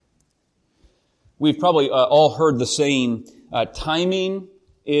We've probably all heard the saying, timing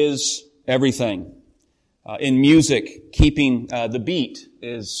is everything. In music, keeping the beat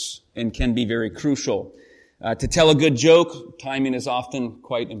is and can be very crucial. To tell a good joke, timing is often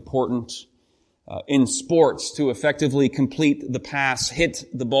quite important. In sports, to effectively complete the pass, hit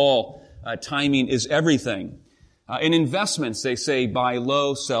the ball, timing is everything. In investments, they say buy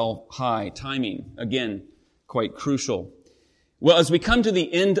low, sell high. Timing, again, quite crucial. Well, as we come to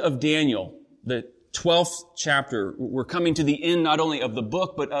the end of Daniel, the 12th chapter, we're coming to the end not only of the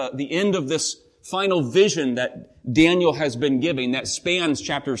book, but the end of this final vision that Daniel has been giving that spans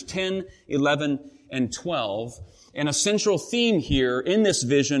chapters 10, 11, and 12. And a central theme here in this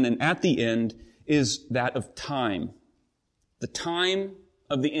vision and at the end is that of time. The time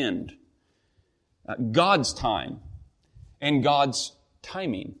of the end. God's time and God's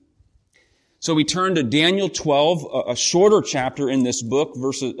timing. So we turn to Daniel 12, a shorter chapter in this book,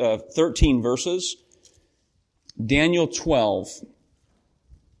 13 verses. Daniel 12,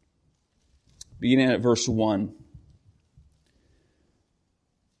 beginning at verse 1.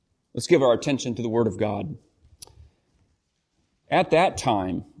 Let's give our attention to the Word of God. At that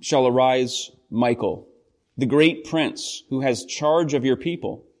time shall arise Michael, the great prince, who has charge of your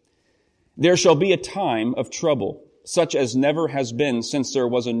people. There shall be a time of trouble, such as never has been since there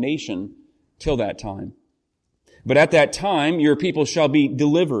was a nation till that time. But at that time your people shall be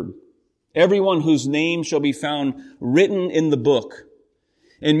delivered, everyone whose name shall be found written in the book.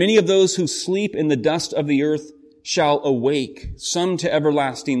 And many of those who sleep in the dust of the earth shall awake, some to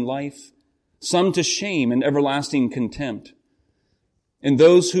everlasting life, some to shame and everlasting contempt. And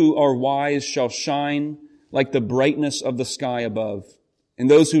those who are wise shall shine like the brightness of the sky above, and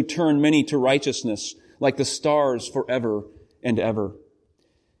those who turn many to righteousness like the stars forever and ever.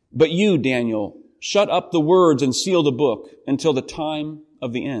 But you, Daniel, shut up the words and seal the book until the time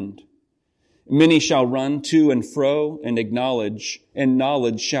of the end. Many shall run to and fro and acknowledge, and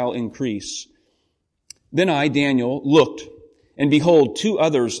knowledge shall increase. Then I, Daniel, looked, and behold, two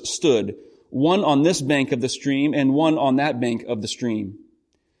others stood, one on this bank of the stream and one on that bank of the stream.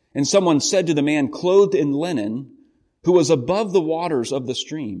 And someone said to the man clothed in linen, who was above the waters of the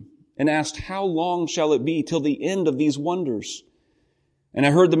stream, and asked, how long shall it be till the end of these wonders? And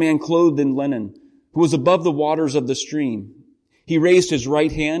I heard the man clothed in linen, who was above the waters of the stream. He raised his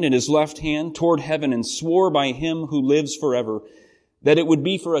right hand and his left hand toward heaven and swore by him who lives forever that it would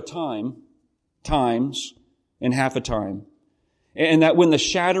be for a time, times, and half a time. And that when the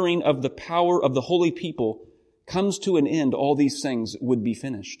shattering of the power of the holy people comes to an end, all these things would be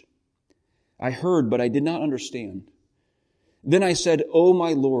finished. I heard, but I did not understand. Then I said, O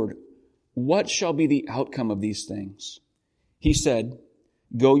my Lord, what shall be the outcome of these things? He said,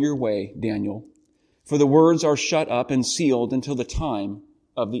 go your way, Daniel, for the words are shut up and sealed until the time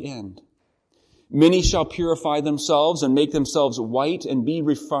of the end. Many shall purify themselves and make themselves white and be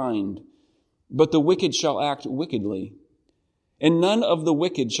refined, but the wicked shall act wickedly. And none of the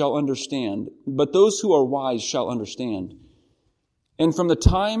wicked shall understand, but those who are wise shall understand. And from the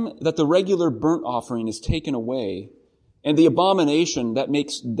time that the regular burnt offering is taken away, and the abomination that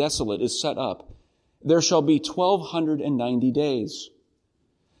makes desolate is set up, there shall be 1,290 days.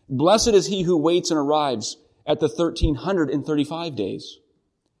 Blessed is he who waits and arrives at the 1,335 days.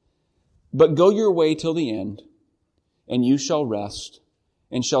 But go your way till the end, and you shall rest,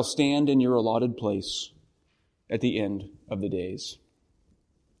 and shall stand in your allotted place at the end of the days.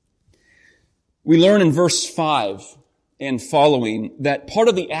 We learn in verse 5 and following that part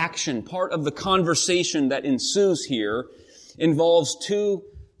of the action, part of the conversation that ensues here involves two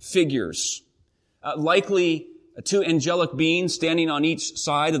figures, likely two angelic beings standing on each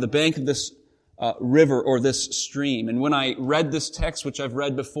side of the bank of this river or this stream. And when I read this text, which I've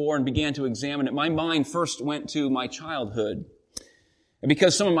read before, and began to examine it, my mind first went to my childhood. And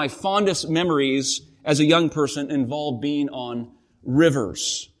because some of my fondest memories as a young person involved being on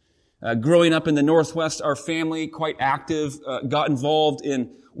rivers. Growing up in the Northwest, our family, quite active, got involved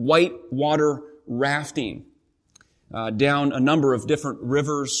in whitewater rafting down a number of different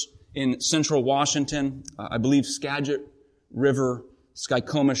rivers in central Washington. I believe Skagit River,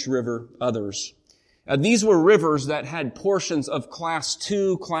 Skykomish River, others. These were rivers that had portions of Class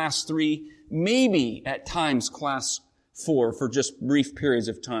 2, Class 3, maybe at times Class 4 for just brief periods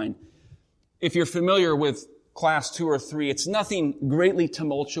of time. If you're familiar with Class 2 or 3, it's nothing greatly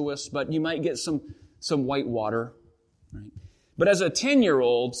tumultuous, but you might get some white water. Right? But as a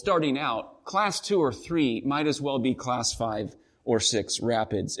 10-year-old starting out, Class 2 or 3 might as well be Class 5 or 6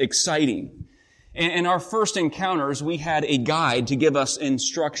 rapids. Exciting. And in our first encounters, we had a guide to give us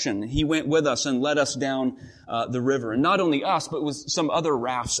instruction. He went with us and led us down the river. And not only us, but with some other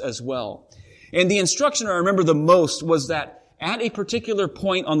rafts as well. And the instruction I remember the most was that at a particular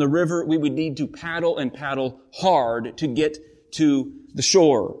point on the river, we would need to paddle and paddle hard to get to the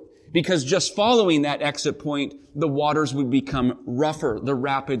shore. Because just following that exit point, the waters would become rougher, the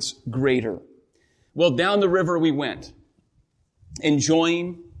rapids greater. Well, down the river we went,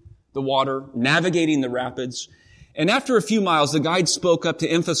 enjoying the water, navigating the rapids. And after a few miles, the guide spoke up to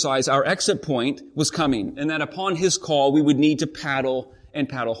emphasize our exit point was coming, and that upon his call, we would need to paddle and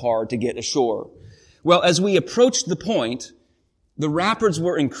paddle hard to get ashore. Well, as we approached the point, the rapids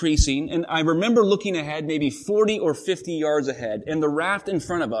were increasing, and I remember looking ahead, maybe 40 or 50 yards ahead, and the raft in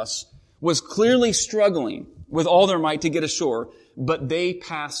front of us was clearly struggling with all their might to get ashore, but they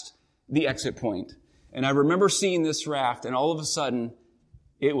passed the exit point. And I remember seeing this raft, and all of a sudden,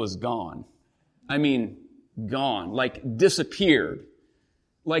 it was gone. I mean, gone, like disappeared.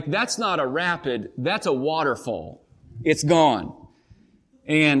 Like that's not a rapid, that's a waterfall. It's gone.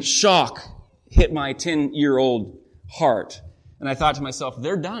 And shock hit my 10-year-old heart. And I thought to myself,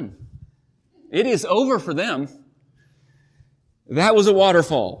 they're done. It is over for them. That was a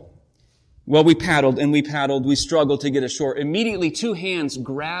waterfall. Well, we paddled and we paddled. We struggled to get ashore. Immediately, two hands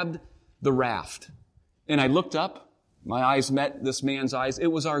grabbed the raft. And I looked up. My eyes met this man's eyes.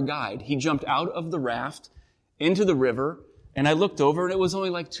 It was our guide. He jumped out of the raft into the river, and I looked over, and it was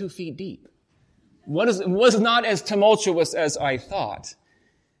only like 2 feet deep. It was not as tumultuous as I thought.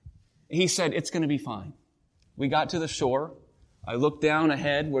 He said, it's going to be fine. We got to the shore. I looked down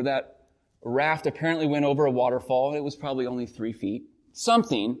ahead where that raft apparently went over a waterfall. It was probably only 3 feet.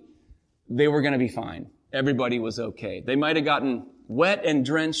 Something. They were going to be fine. Everybody was okay. They might have gotten wet and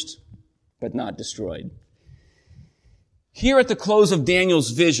drenched, but not destroyed. Here at the close of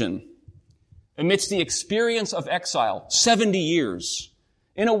Daniel's vision, amidst the experience of exile, 70 years,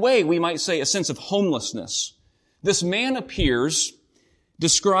 in a way we might say a sense of homelessness, this man appears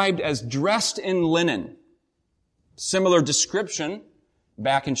described as dressed in linen. Similar description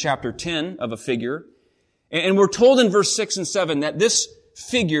back in chapter 10 of a figure. And we're told in verse 6 and 7 that this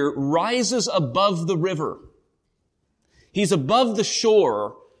figure rises above the river. He's above the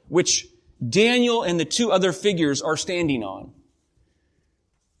shore, which Daniel and the two other figures are standing on.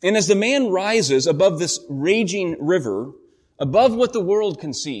 And as the man rises above this raging river, above what the world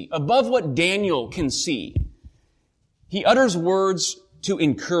can see, above what Daniel can see, he utters words to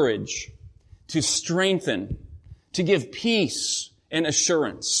encourage, to strengthen, to give peace and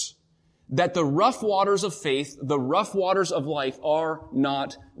assurance that the rough waters of faith, the rough waters of life are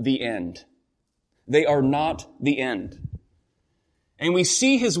not the end. They are not the end. And we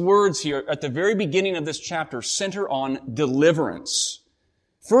see his words here at the very beginning of this chapter center on deliverance.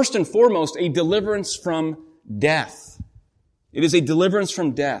 First and foremost, a deliverance from death. It is a deliverance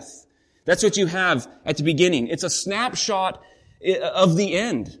from death. That's what you have at the beginning. It's a snapshot of the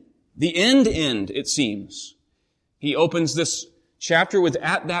end. The end, it seems. He opens this chapter with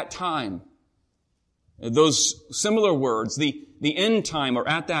 "at that time." Those similar words, the end time or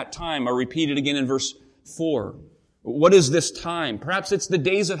 "at that time," are repeated again in verse 4. What is this time? Perhaps it's the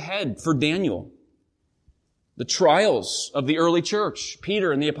days ahead for Daniel. The trials of the early church,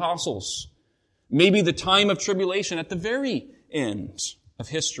 Peter and the apostles. Maybe the time of tribulation at the very end of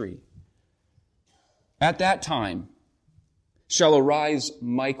history. At that time shall arise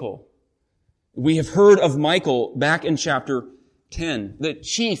Michael. We have heard of Michael back in chapter 10, the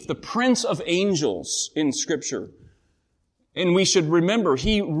chief, the prince of angels in Scripture. And we should remember,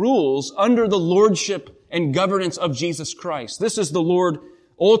 he rules under the lordship and governance of Jesus Christ. This is the Lord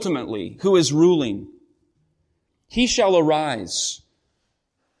ultimately who is ruling. He shall arise,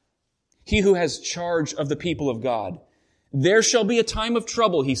 he who has charge of the people of God. There shall be a time of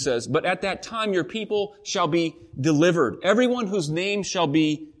trouble, he says, but at that time your people shall be delivered. Everyone whose name shall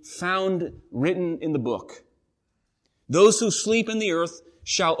be found written in the book. Those who sleep in the earth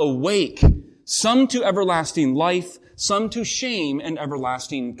shall awake, some to everlasting life, some to shame and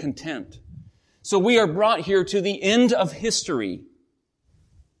everlasting contempt. So we are brought here to the end of history,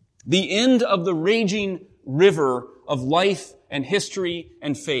 the end of the raging river of life and history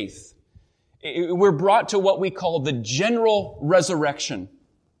and faith. We're brought to what we call the general resurrection.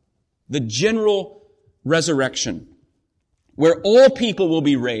 The general resurrection, where all people will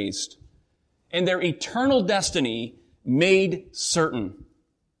be raised and their eternal destiny made certain.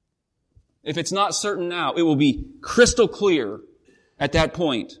 If it's not certain now, it will be crystal clear at that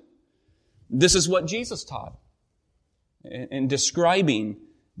point. This is what Jesus taught in describing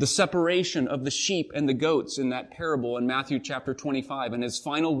the separation of the sheep and the goats in that parable in Matthew chapter 25, and his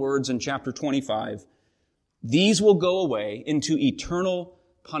final words in chapter 25. These will go away into eternal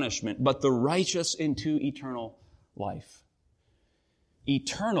punishment, but the righteous into eternal life.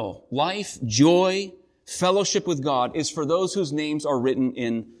 eternal life, joy, fellowship with God is for those whose names are written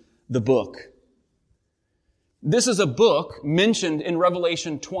in the book. This is a book mentioned in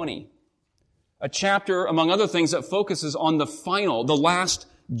Revelation 20, a chapter, among other things, that focuses on the last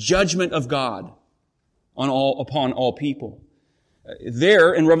judgment of God upon all people.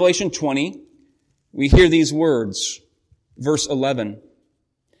 There, in Revelation 20, we hear these words, verse 11.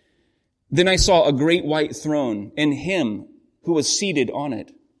 Then I saw a great white throne, and him who was seated on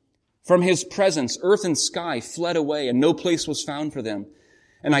it. From his presence, earth and sky fled away, and no place was found for them.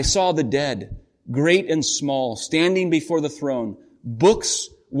 And I saw the dead, great and small, standing before the throne. Books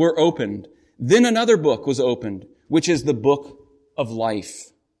were opened. Then another book was opened, which is the book of life.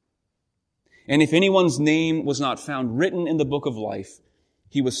 And if anyone's name was not found written in the book of life,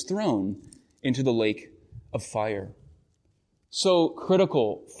 he was thrown into the lake of fire. So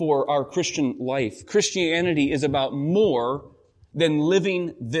critical for our Christian life. Christianity is about more than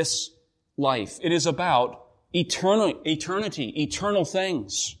living this life. It is about eternity, eternal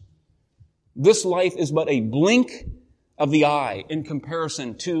things. This life is but a blink of the eye in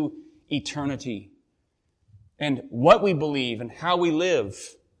comparison to eternity. And what we believe and how we live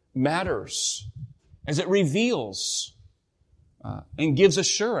matters as it reveals and gives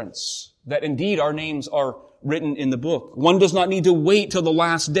assurance that indeed our names are written in the book. One does not need to wait till the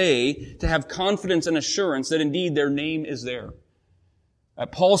last day to have confidence and assurance that indeed their name is there.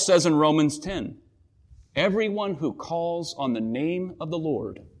 Paul says in Romans 10, everyone who calls on the name of the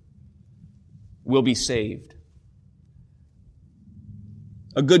Lord will be saved.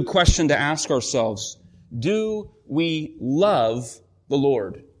 A good question to ask ourselves, do we love the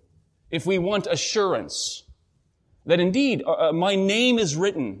Lord? If we want assurance that indeed my name is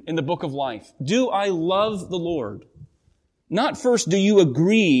written in the book of life, do I love the Lord? Not first, do you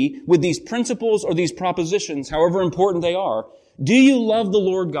agree with these principles or these propositions, however important they are? Do you love the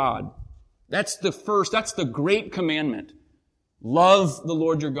Lord God? That's the great commandment. Love the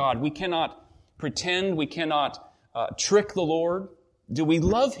Lord your God. We cannot pretend, we cannot trick the Lord. Do we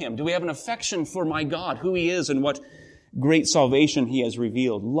love Him? Do we have an affection for my God, who He is and what great salvation He has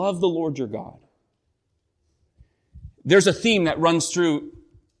revealed? Love the Lord your God. There's a theme that runs through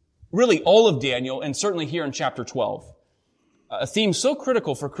really all of Daniel and certainly here in chapter 12. A theme so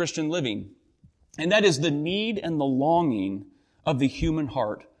critical for Christian living, and that is the need and the longing of the human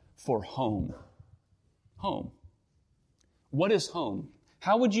heart for home. Home. What is home?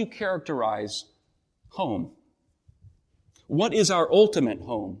 How would you characterize home? What is our ultimate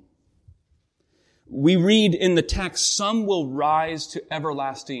home? We read in the text, some will rise to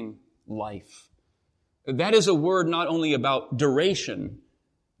everlasting life. That is a word not only about duration,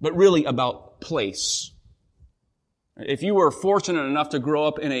 but really about place. If you were fortunate enough to grow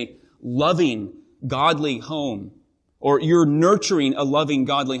up in a loving, godly home, or you're nurturing a loving,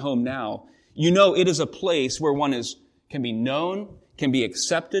 godly home now, you know it is a place where one can be known, can be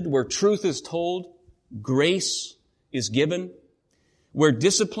accepted, where truth is told, grace is given, where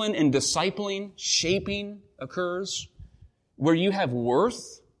discipline and discipling, shaping occurs, where you have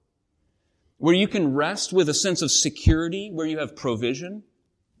worth, where you can rest with a sense of security, where you have provision.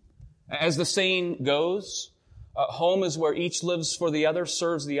 As the saying goes, home is where each lives for the other,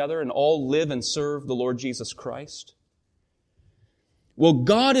 serves the other, and all live and serve the Lord Jesus Christ. Well,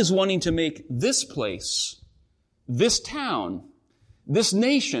 God is wanting to make this place, this town, this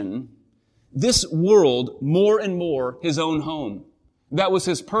nation, this world more and more His own home. That was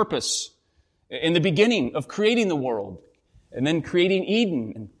His purpose in the beginning of creating the world, and then creating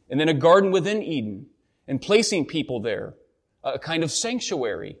Eden, and then a garden within Eden, and placing people there, a kind of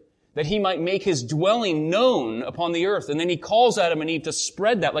sanctuary, that He might make His dwelling known upon the earth. And then He calls Adam and Eve to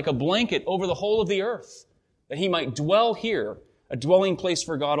spread that like a blanket over the whole of the earth, that He might dwell here, a dwelling place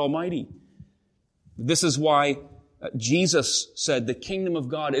for God Almighty. This is why Jesus said the kingdom of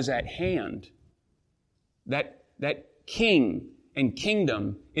God is at hand. That king and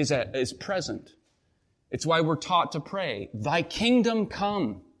kingdom is present. It's why we're taught to pray, Thy kingdom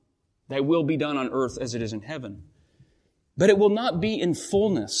come, Thy will be done on earth as it is in heaven. But it will not be in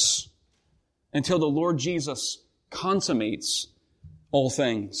fullness until the Lord Jesus consummates all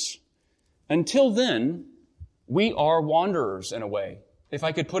things. Until then, we are wanderers in a way. If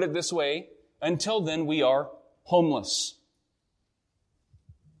I could put it this way, until then we are homeless.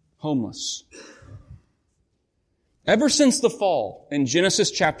 Homeless. Ever since the fall in Genesis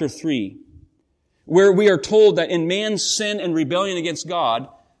chapter 3, where we are told that in man's sin and rebellion against God,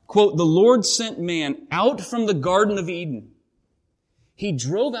 quote, the Lord sent man out from the Garden of Eden. He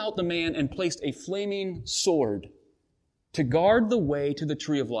drove out the man and placed a flaming sword to guard the way to the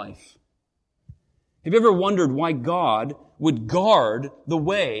tree of life. Have you ever wondered why God would guard the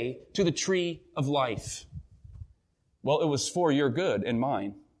way to the tree of life? Well, it was for your good and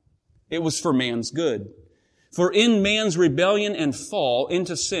mine. It was for man's good. For in man's rebellion and fall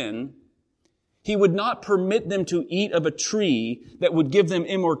into sin, He would not permit them to eat of a tree that would give them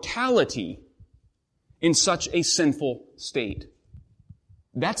immortality in such a sinful state.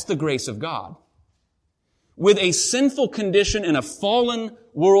 That's the grace of God. With a sinful condition in a fallen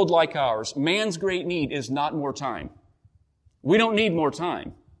world like ours, man's great need is not more time. We don't need more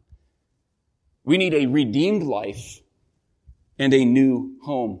time. We need a redeemed life and a new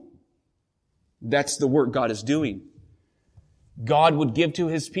home. That's the work God is doing. God would give to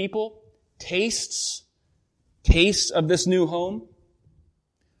His people tastes of this new home,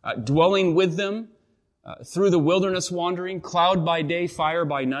 dwelling with them through the wilderness wandering, cloud by day, fire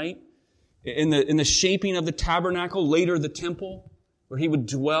by night, in the shaping of the tabernacle, later the temple, where He would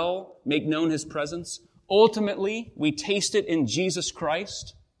dwell, make known His presence. Ultimately, we taste it in Jesus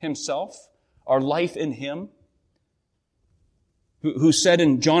Christ Himself, our life in Him, who said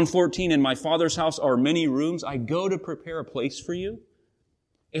in John 14, "In my Father's house are many rooms. I go to prepare a place for you.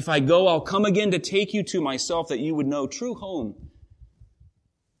 If I go, I'll come again to take you to myself, that you would know true home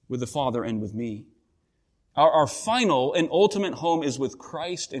with the Father and with me." Our final and ultimate home is with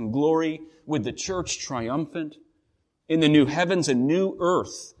Christ in glory, with the church triumphant, in the new heavens and new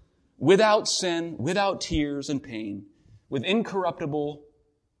earth, without sin, without tears and pain, with incorruptible,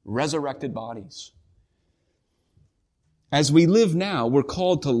 resurrected bodies. As we live now, we're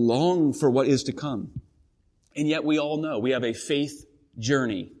called to long for what is to come. And yet we all know we have a faith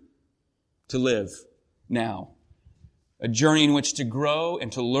journey to live now. A journey in which to grow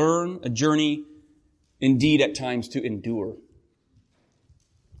and to learn, a journey indeed at times to endure.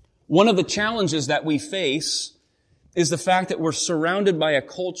 One of the challenges that we face is the fact that we're surrounded by a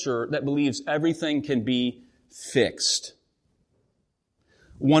culture that believes everything can be fixed.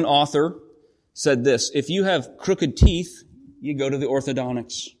 One author said this: if you have crooked teeth, you go to the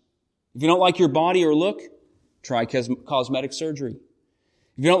orthodontics. If you don't like your body or look, try cosmetic surgery.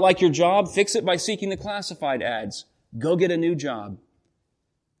 If you don't like your job, fix it by seeking the classified ads. Go get a new job.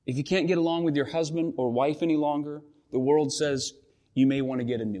 If you can't get along with your husband or wife any longer, the world says you may want to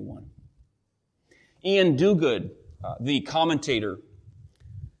get a new one. Ian Duguid, the commentator,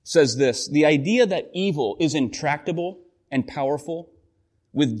 says this: the idea that evil is intractable and powerful,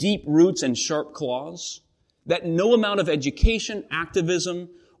 with deep roots and sharp claws, that no amount of education, activism,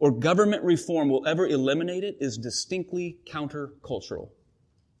 or government reform will ever eliminate it, is distinctly countercultural.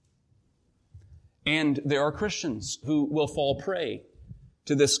 And there are Christians who will fall prey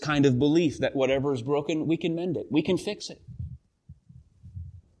to this kind of belief that whatever is broken, we can mend it. We can fix it.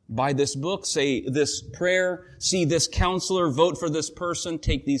 Buy this book, say this prayer, see this counselor, vote for this person,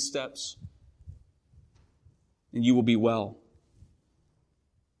 take these steps, and you will be well.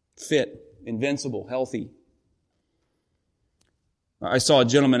 Fit, invincible, healthy. I saw a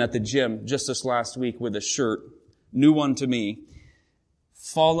gentleman at the gym just this last week with a shirt, new one to me: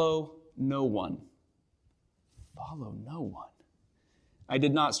 follow no one. Follow no one. I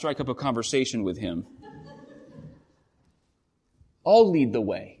did not strike up a conversation with him. I'll lead the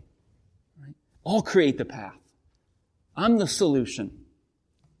way. Right? I'll create the path. I'm the solution.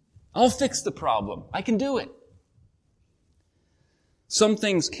 I'll fix the problem. I can do it. Some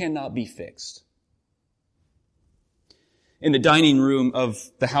things cannot be fixed. In the dining room of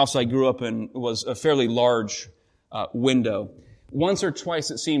the house I grew up in was a fairly large window. Once or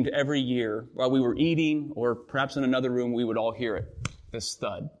twice, it seemed, every year, while we were eating, or perhaps in another room, we would all hear it, this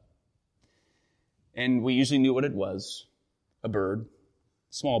thud. And we usually knew what it was. A bird,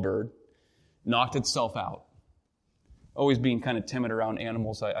 small bird, knocked itself out. Always being kind of timid around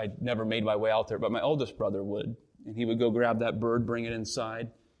animals, I never made my way out there, but my oldest brother would. And he would go grab that bird, bring it inside,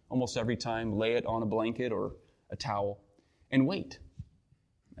 almost every time, lay it on a blanket or a towel, and wait.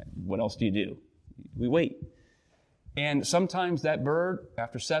 What else do you do? We wait. And sometimes that bird,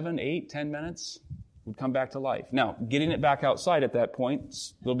 after 7, 8, 10 minutes, would come back to life. Now, getting it back outside at that point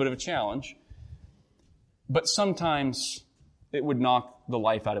is a little bit of a challenge. But sometimes it would knock the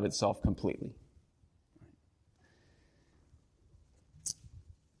life out of itself completely.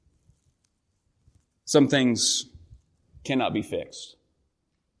 Some things cannot be fixed.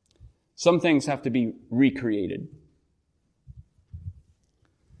 Some things have to be recreated.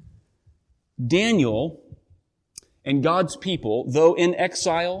 Daniel and God's people, though in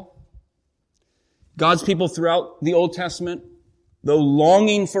exile, God's people throughout the Old Testament, though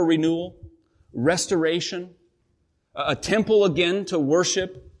longing for renewal, restoration, a temple again to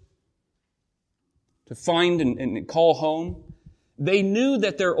worship, to find and call home, they knew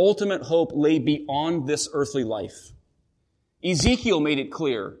that their ultimate hope lay beyond this earthly life. Ezekiel made it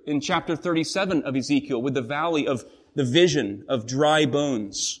clear in chapter 37 of Ezekiel with the valley of the vision of dry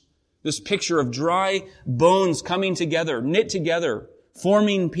bones. This picture of dry bones coming together, knit together,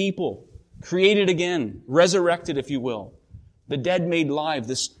 forming people, created again, resurrected, if you will. The dead made live,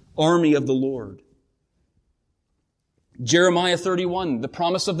 this army of the Lord. Jeremiah 31, the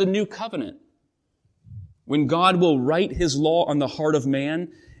promise of the new covenant, when God will write His law on the heart of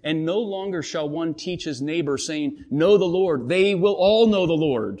man, and no longer shall one teach his neighbor, saying, know the Lord. They will all know the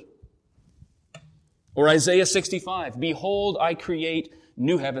Lord. Or Isaiah 65, behold, I create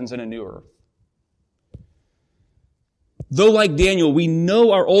new heavens and a new earth. Though like Daniel, we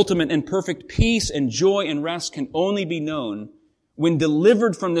know our ultimate and perfect peace and joy and rest can only be known when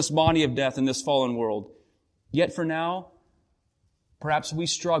delivered from this body of death in this fallen world. Yet for now, perhaps we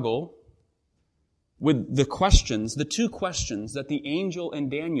struggle with the questions, the two questions that the angel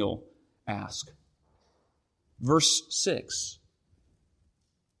and Daniel ask. Verse 6.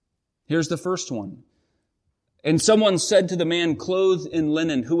 Here's the first one. And someone said to the man clothed in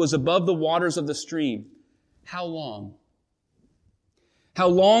linen who was above the waters of the stream, how long? How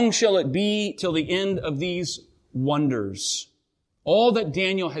long shall it be till the end of these wonders? All that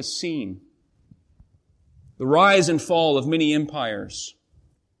Daniel has seen. The rise and fall of many empires.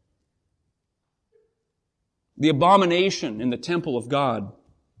 The abomination in the temple of God.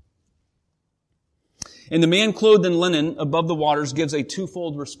 And the man clothed in linen above the waters gives a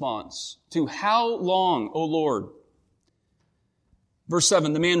twofold response to how long, O Lord? Verse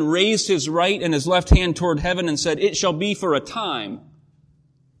 7, the man raised his right and his left hand toward heaven and said, it shall be for a time,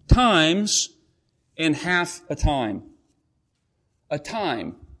 times and half a time. A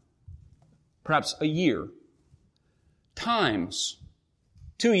time, perhaps a year. Times,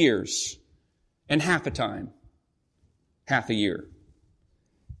 2 years, and half a time. Half a year.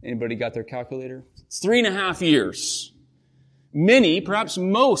 Anybody got their calculator? It's 3.5 years. Many, perhaps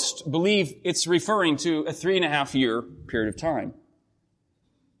most, believe it's referring to a 3.5 year period of time.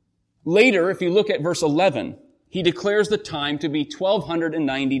 Later, if you look at verse 11, he declares the time to be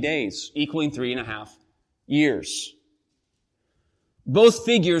 1,290 days, equaling 3.5 years. Both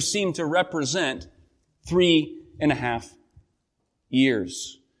figures seem to represent 3.5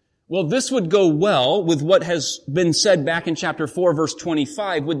 years. Well, this would go well with what has been said back in chapter 4, verse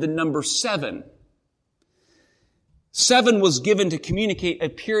 25, with the number 7. 7 was given to communicate a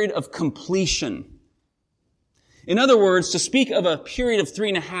period of completion. In other words, to speak of a period of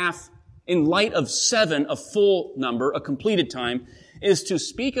 3.5 in light of 7, a full number, a completed time, is to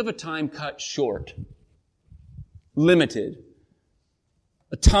speak of a time cut short, limited,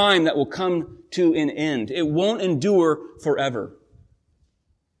 a time that will come to an end. It won't endure forever.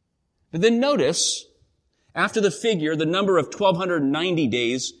 But then notice, after the figure, the number of 1,290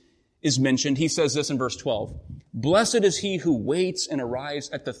 days is mentioned. He says this in verse 12. Blessed is he who waits and arrives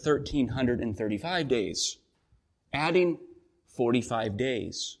at the 1,335 days, adding 45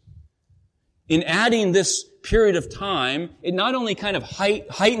 days. In adding this period of time, it not only kind of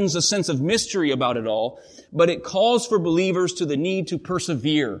heightens a sense of mystery about it all, but it calls for believers to the need to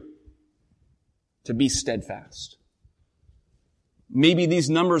persevere, to be steadfast. Maybe these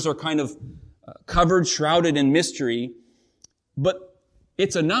numbers are kind of covered, shrouded in mystery, but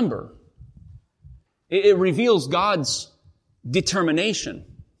it's a number. It reveals God's determination,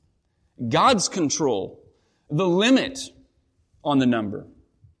 God's control, the limit on the number.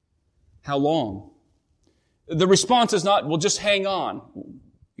 How long? The response is not, well, just hang on.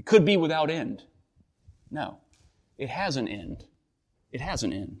 It could be without end. No, it has an end. It has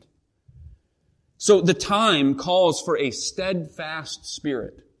an end. So the time calls for a steadfast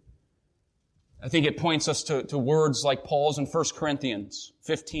spirit. I think it points us to words like Paul's in 1 Corinthians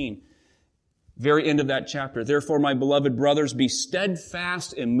 15, very end of that chapter. Therefore, my beloved brothers, be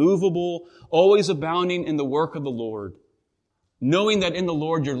steadfast, immovable, always abounding in the work of the Lord, knowing that in the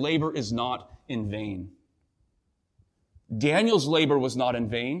Lord your labor is not in vain. Daniel's labor was not in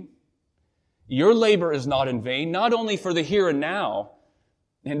vain. Your labor is not in vain, not only for the here and now,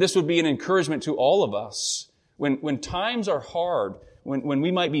 and this would be an encouragement to all of us. When times are hard, when we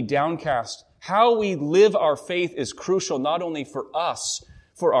might be downcast, how we live our faith is crucial not only for us,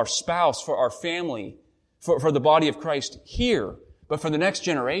 for our spouse, for our family, for the body of Christ here, but for the next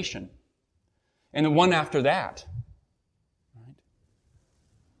generation and the one after that. Right?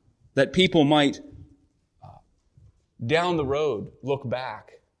 That people might, down the road, look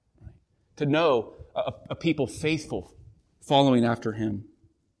back, right? To know a people faithful following after Him.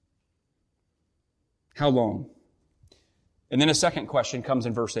 How long? And then a second question comes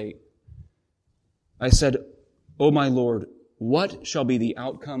in verse 8. I said, O my Lord, what shall be the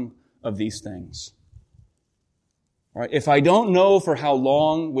outcome of these things? All right, if I don't know for how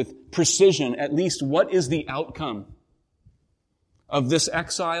long with precision, at least what is the outcome of this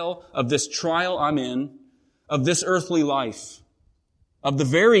exile, of this trial I'm in, of this earthly life, of the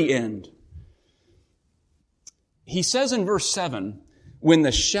very end. He says in verse 7, when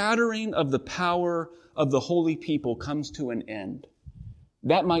the shattering of the power of the holy people comes to an end.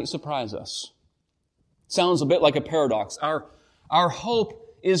 That might surprise us. Sounds a bit like a paradox. Our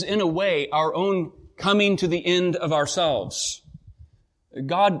hope is in a way our own coming to the end of ourselves.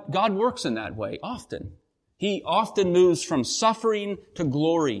 God works in that way often. He often moves from suffering to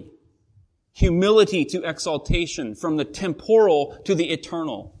glory, humility to exaltation, from the temporal to the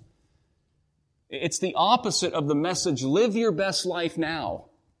eternal. It's the opposite of the message, live your best life now.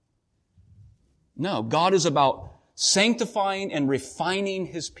 No, God is about sanctifying and refining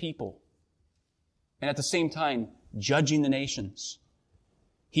His people, and at the same time, judging the nations.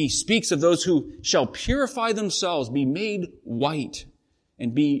 He speaks of those who shall purify themselves, be made white,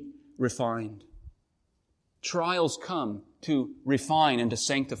 and be refined. Trials come to refine and to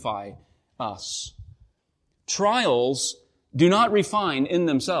sanctify us. Trials do not refine in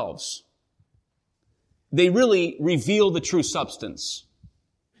themselves. They really reveal the true substance.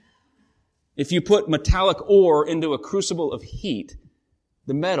 If you put metallic ore into a crucible of heat,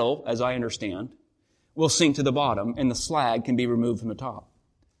 the metal, as I understand, will sink to the bottom and the slag can be removed from the top.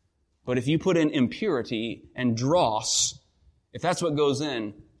 But if you put in impurity and dross, if that's what goes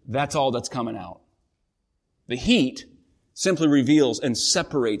in, that's all that's coming out. The heat simply reveals and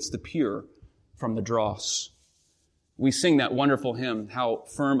separates the pure from the dross. We sing that wonderful hymn, How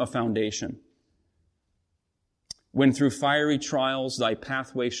Firm a Foundation. When through fiery trials thy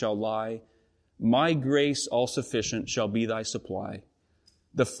pathway shall lie, my grace all sufficient shall be thy supply.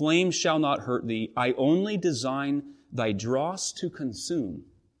 The flame shall not hurt thee. I only design thy dross to consume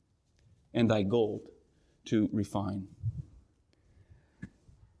and thy gold to refine.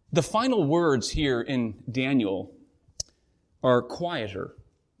 The final words here in Daniel are quieter,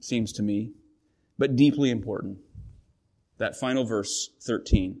 seems to me, but deeply important. That final verse,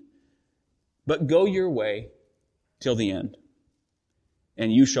 13. But go your way till the end,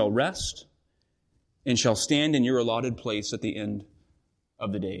 and you shall rest and shall stand in your allotted place at the end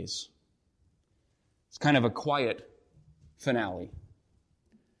of the days. It's kind of a quiet finale.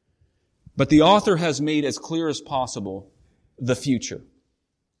 But the author has made as clear as possible the future.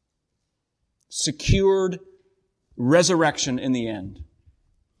 Secured resurrection in the end.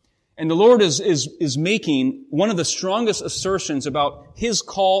 And the Lord is making one of the strongest assertions about His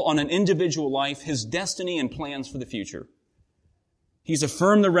call on an individual life, His destiny and plans for the future. He's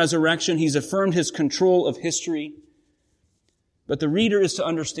affirmed the resurrection. He's affirmed His control of history. But the reader is to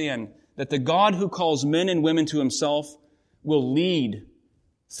understand that the God who calls men and women to Himself will lead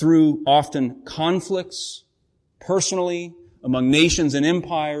through often conflicts, personally, among nations and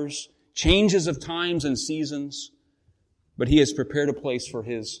empires, changes of times and seasons, but He has prepared a place for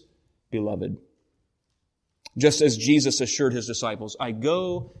His beloved. Just as Jesus assured His disciples, I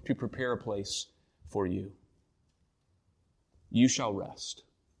go to prepare a place for you. You shall rest.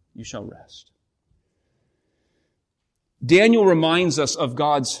 You shall rest. Daniel reminds us of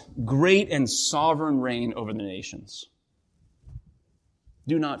God's great and sovereign reign over the nations.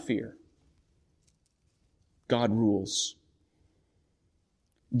 Do not fear. God rules.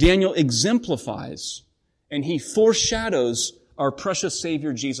 Daniel exemplifies and he foreshadows our precious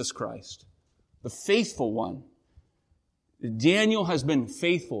Savior Jesus Christ, the faithful one. Daniel has been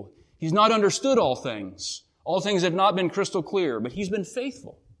faithful. He's not understood all things. All things have not been crystal clear, but he's been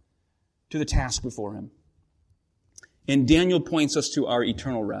faithful to the task before him. And Daniel points us to our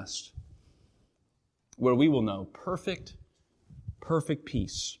eternal rest, where we will know perfect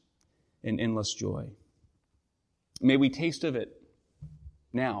peace and endless joy. May we taste of it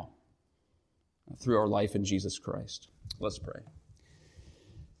now through our life in Jesus Christ. Let's pray.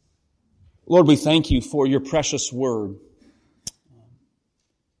 Lord, we thank you for your precious word,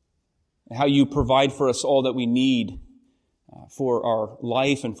 how you provide for us all that we need for our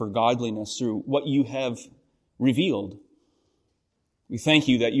life and for godliness through what you have revealed. We thank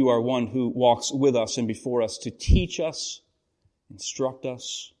you that you are one who walks with us and before us to teach us, instruct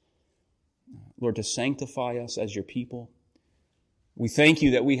us, Lord, to sanctify us as your people. We thank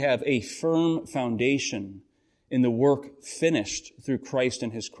you that we have a firm foundation in the work finished through Christ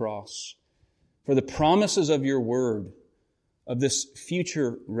and his cross, for the promises of your word, of this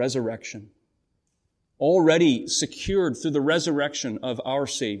future resurrection, already secured through the resurrection of our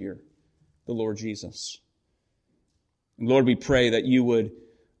Savior, the Lord Jesus. And Lord, we pray that you would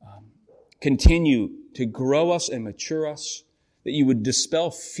continue to grow us and mature us, that you would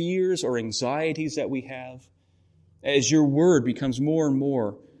dispel fears or anxieties that we have, as your word becomes more and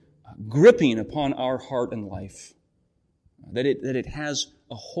more gripping upon our heart and life, that it has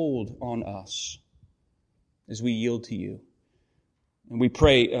a hold on us as we yield to you. And we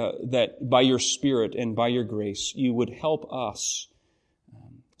pray that by your Spirit and by your grace, you would help us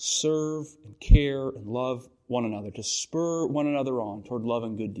serve and care and love one another, to spur one another on toward love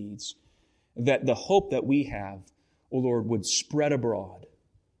and good deeds. That the hope that we have, O Lord, would spread abroad.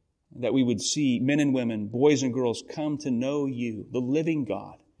 That we would see men and women, boys and girls, come to know you, the living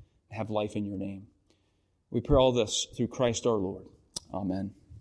God, and have life in your name. We pray all this through Christ our Lord. Amen.